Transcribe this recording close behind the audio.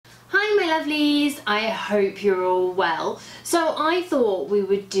lovelies, I hope you're all well. So I thought we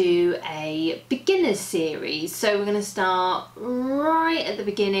would do a beginners series. So we're going to start right at the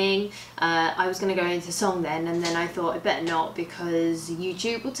beginning. I was going to go into song then, and then I thought I better not because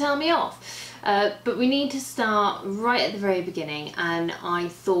YouTube will tell me off. But we need to start right at the very beginning, and I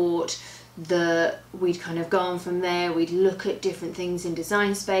thought that we'd kind of go on from there. We'd look at different things in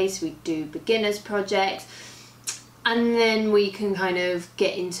Design Space, we'd do beginners projects, and then we can kind of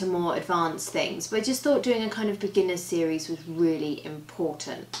get into more advanced things. But I just thought doing a kind of beginners series was really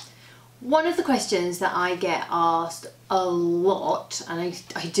important. One of the questions that I get asked a lot, and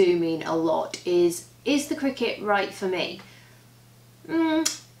I do mean a lot, is the Cricut right for me?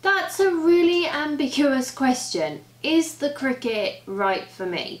 That's a really ambiguous question. Is the Cricut right for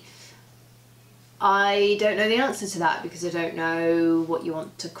me? I don't know the answer to that because I don't know what you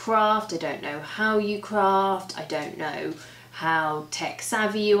want to craft, I don't know how you craft, I don't know how tech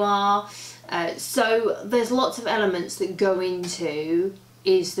savvy you are. So there's lots of elements that go into,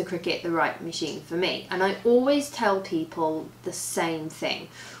 is the Cricut the right machine for me? And I always tell people the same thing,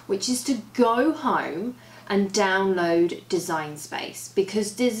 which is to go home and download Design Space,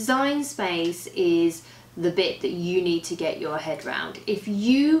 because Design Space is the bit that you need to get your head around. If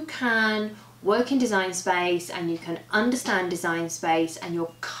you can work in Design Space and you can understand Design Space and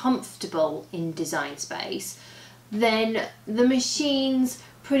you're comfortable in Design Space, then the machines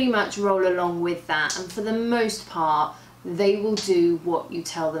pretty much roll along with that, and for the most part they will do what you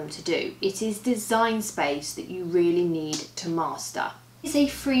tell them to do. It is Design Space that you really need to master. It's a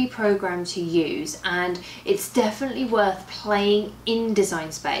free program to use, and it's definitely worth playing in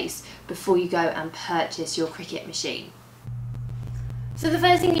Design Space before you go and purchase your Cricut machine. So the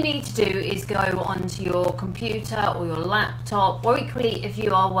first thing you need to do is go onto your computer or your laptop, or equally if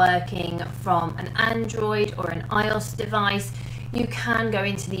you are working from an Android or an iOS device, you can go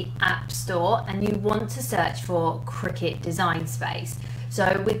into the App Store and you want to search for Cricut Design Space.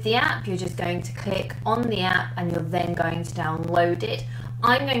 So with the app, you're just going to click on the app and you're then going to download it.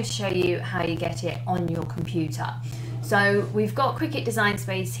 I'm going to show you how you get it on your computer. So we've got Cricut Design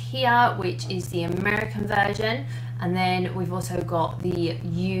Space here, which is the American version, and then we've also got the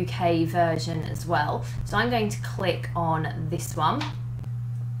UK version as well. So I'm going to click on this one.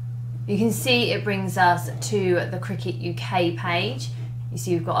 You can see it brings us to the Cricut UK page. You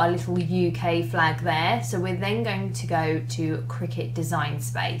see we've got our little UK flag there. So we're then going to go to Cricut Design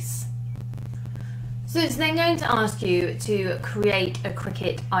Space. So it's then going to ask you to create a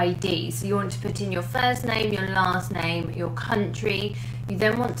Cricut ID. So you want to put in your first name, your last name, your country. You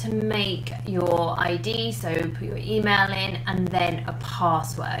then want to make your ID, so put your email in and then a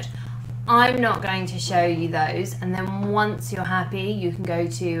password. I'm not going to show you those, and then once you're happy you can go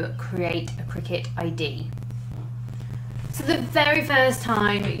to create a Cricut ID. So the very first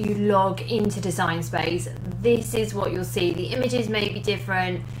time you log into Design Space, this is what you'll see. The images may be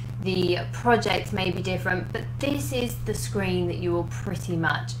different, the project may be different, but this is the screen that you will pretty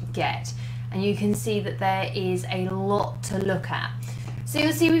much get. And you can see that there is a lot to look at. So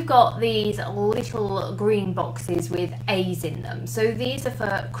you'll see we've got these little green boxes with A's in them. So these are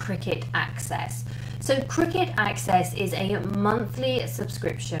for Cricut Access. So Cricut Access is a monthly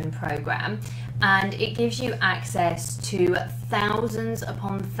subscription program, and it gives you access to thousands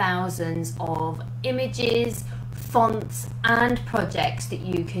upon thousands of images, fonts and projects that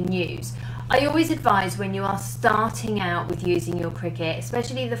you can use. I always advise when you are starting out with using your Cricut,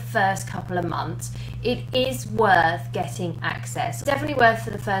 especially the first couple of months, it is worth getting access. Definitely worth for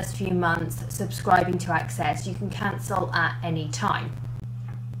the first few months subscribing to Access. You can cancel at any time.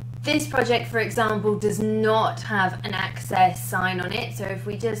 This project, for example, does not have an Access sign on it, so if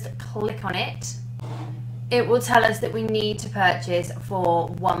we just click on it, it will tell us that we need to purchase for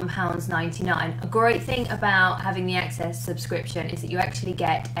 £1.99. A great thing about having the Access subscription is that you actually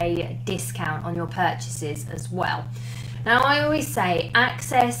get a discount on your purchases as well. Now I always say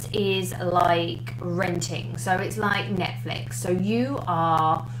Access is like renting, so it's like Netflix. So you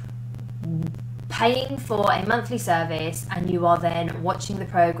are paying for a monthly service and you are then watching the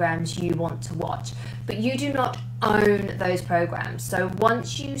programs you want to watch, but you do not own those programs. So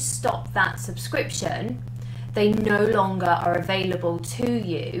once you stop that subscription, they no longer are available to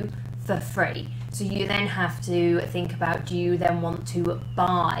you for free. So you then have to think about, do you then want to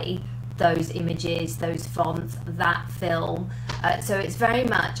buy those images, those fonts, that film? So it's very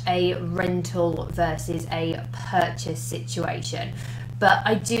much a rental versus a purchase situation. But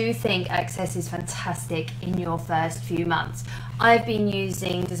I do think Access is fantastic in your first few months. I've been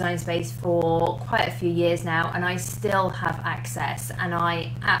using Design Space for quite a few years now, and I still have Access, and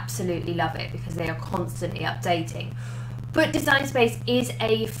I absolutely love it because they are constantly updating. But Design Space is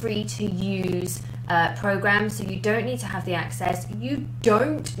a free to use program, so you don't need to have the access. You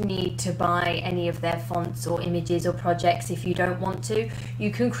don't need to buy any of their fonts or images or projects if you don't want to. You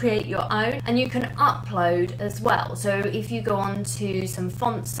can create your own and you can upload as well. So if you go on to some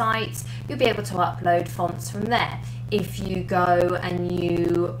font sites, you'll be able to upload fonts from there. If you go and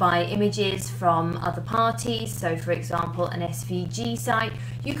you buy images from other parties, so for example an SVG site,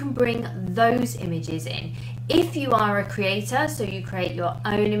 you can bring those images in. If you are a creator, so you create your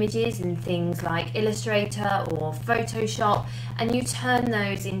own images in things like Illustrator or Photoshop, and you turn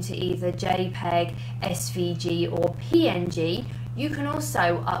those into either JPEG, SVG or PNG, you can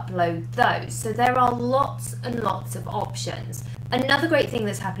also upload those. So there are lots and lots of options. Another great thing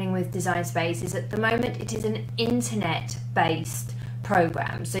that's happening with Design Space is at the moment it is an internet-based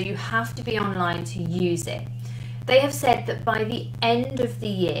program, so you have to be online to use it. They have said that by the end of the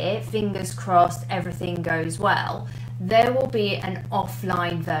year, fingers crossed everything goes well, there will be an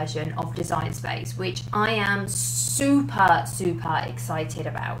offline version of Design Space, which I am super excited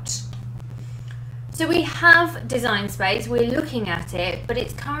about. So we have Design Space, we're looking at it, but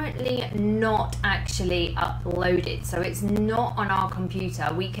it's currently not actually uploaded, so it's not on our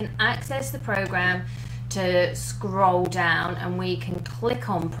computer. We can access the program to scroll down and we can click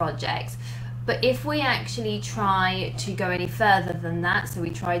on projects, but if we actually try to go any further than that, so we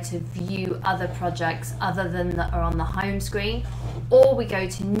try to view other projects other than that are on the home screen, or we go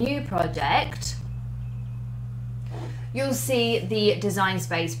to new project, you'll see the Design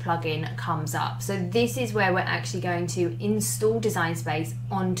Space plugin comes up. So this is where we're actually going to install Design Space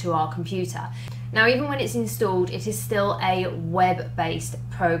onto our computer. Now, even when it's installed, it is still a web-based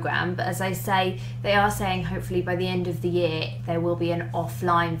program, but as I say, they are saying hopefully by the end of the year there will be an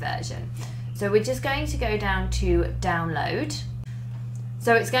offline version. So we're just going to go down to download.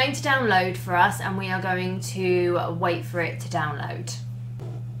 So it's going to download for us and we are going to wait for it to download.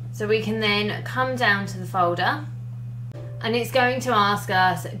 So we can then come down to the folder and it's going to ask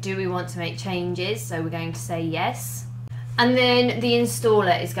us, do we want to make changes? So we're going to say yes. And then the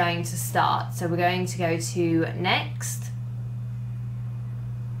installer is going to start. So we're going to go to next,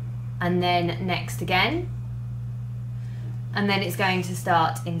 and then next again. And then it's going to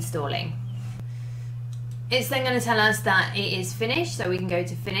start installing. It's then going to tell us that it is finished, so we can go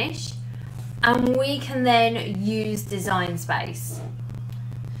to finish. And we can then use Design Space.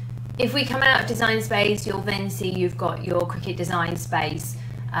 If we come out of Design Space, you'll then see you've got your Cricut Design Space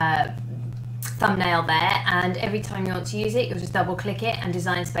thumbnail there, and every time you want to use it, you'll just double click it and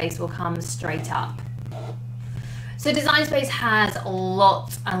Design Space will come straight up. So Design Space has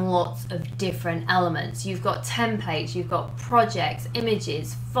lots and lots of different elements. You've got templates, you've got projects,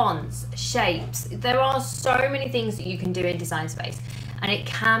 images, fonts, shapes. There are so many things that you can do in Design Space, and it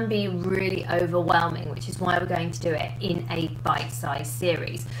can be really overwhelming, which is why we're going to do it in a bite-sized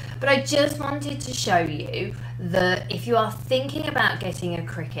series. But I just wanted to show you that if you are thinking about getting a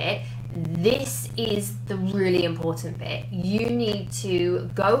Cricut, this is the really important bit. You need to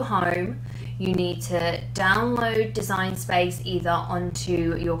go home, you need to download Design Space either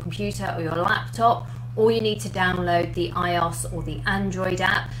onto your computer or your laptop, or you need to download the iOS or the Android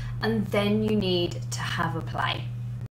app, and then you need to have a play.